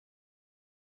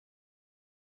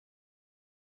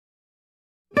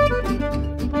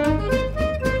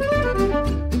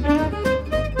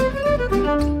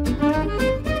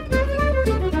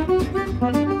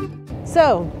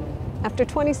So, after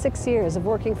 26 years of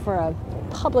working for a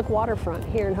public waterfront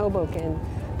here in Hoboken,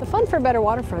 the Fund for a Better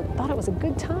Waterfront thought it was a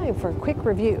good time for a quick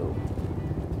review.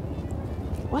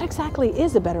 What exactly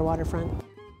is a better waterfront?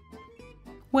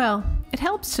 Well, it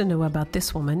helps to know about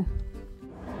this woman.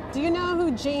 Do you know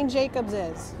who Jane Jacobs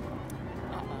is?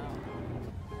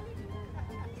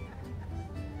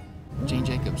 Jane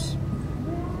Jacobs.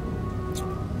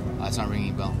 That's not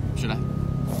ringing a bell. Should I?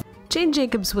 Jane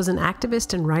Jacobs was an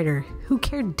activist and writer who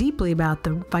cared deeply about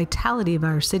the vitality of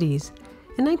our cities.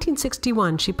 In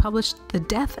 1961, she published The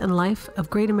Death and Life of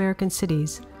Great American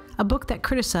Cities, a book that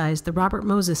criticized the Robert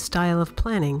Moses style of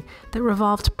planning that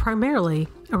revolved primarily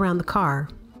around the car.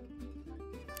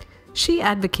 She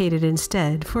advocated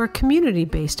instead for a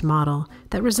community-based model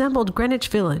that resembled Greenwich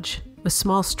Village, with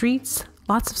small streets,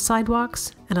 lots of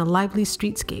sidewalks, and a lively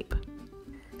streetscape.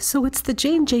 So it's the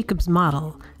Jane Jacobs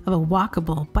model of a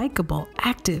walkable, bikeable,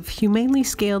 active, humanely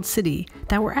scaled city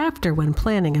that we're after when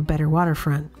planning a better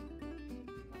waterfront.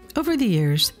 Over the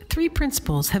years, 3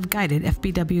 principles have guided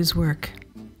FBW's work.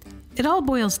 It all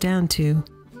boils down to,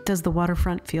 does the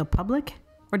waterfront feel public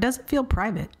or does it feel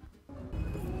private?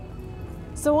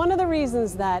 So one of the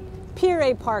reasons that Pier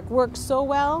A Park works so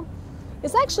well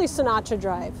is actually Sinatra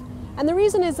Drive. And the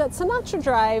reason is that Sinatra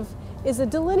Drive is a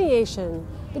delineation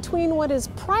between what is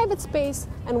private space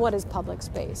and what is public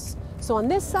space. So on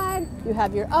this side, you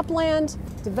have your upland,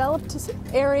 developed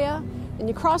area, and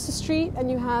you cross the street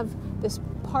and you have this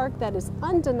park that is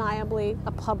undeniably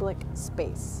a public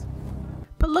space.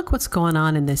 But look what's going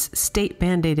on in this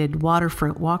state-mandated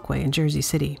waterfront walkway in Jersey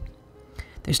City.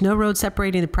 There's no road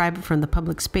separating the private from the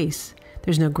public space.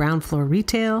 There's no ground floor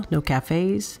retail, no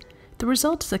cafes. The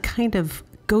result is a kind of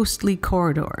ghostly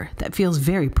corridor that feels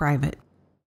very private.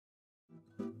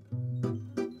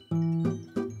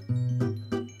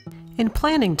 In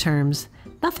planning terms,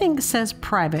 nothing says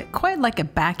private quite like a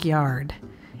backyard.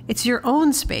 It's your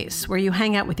own space where you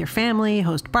hang out with your family,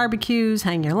 host barbecues,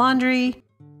 hang your laundry.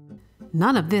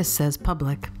 None of this says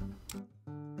public.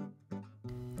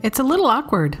 It's a little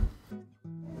awkward.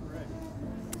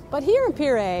 But here in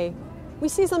Pier A, we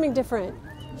see something different.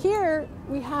 Here,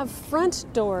 we have front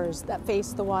doors that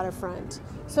face the waterfront.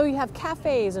 So you have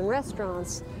cafes and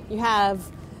restaurants, you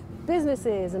have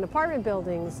businesses and apartment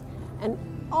buildings, and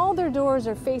all their doors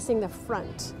are facing the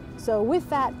front. So with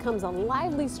that comes a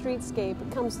lively streetscape.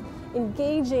 It comes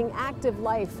engaging, active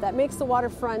life that makes the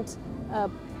waterfront a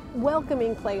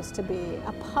welcoming place to be,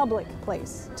 a public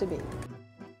place to be.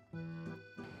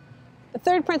 The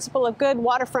third principle of good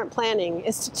waterfront planning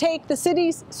is to take the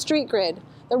city's street grid,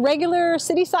 the regular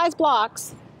city-sized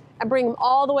blocks, and bring them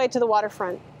all the way to the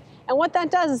waterfront. And what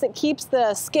that does is it keeps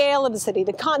the scale of the city,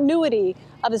 the continuity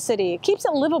of the city. It keeps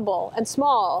it livable and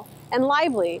small and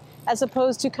lively, as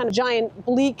opposed to kind of giant,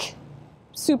 bleak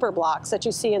super blocks that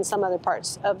you see in some other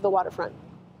parts of the waterfront.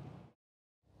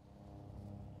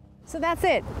 So that's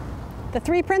it. The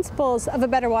 3 principles of a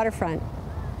better waterfront.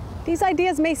 These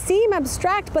ideas may seem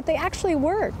abstract, but they actually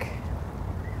work.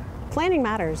 Planning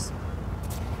matters.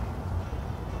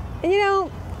 And you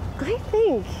know, I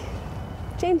think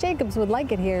Jane Jacobs would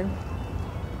like it here.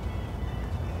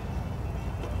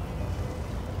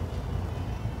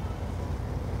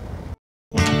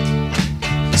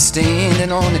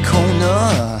 Standing on the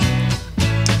corner,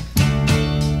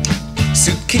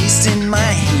 suitcase in my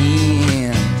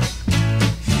hand,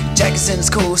 Jack's in his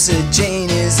corset, Jane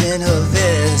is in her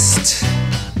vest,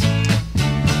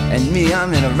 and me,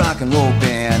 I'm in a rock and roll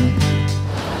band.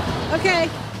 Okay.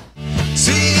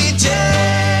 Sweet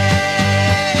Jane.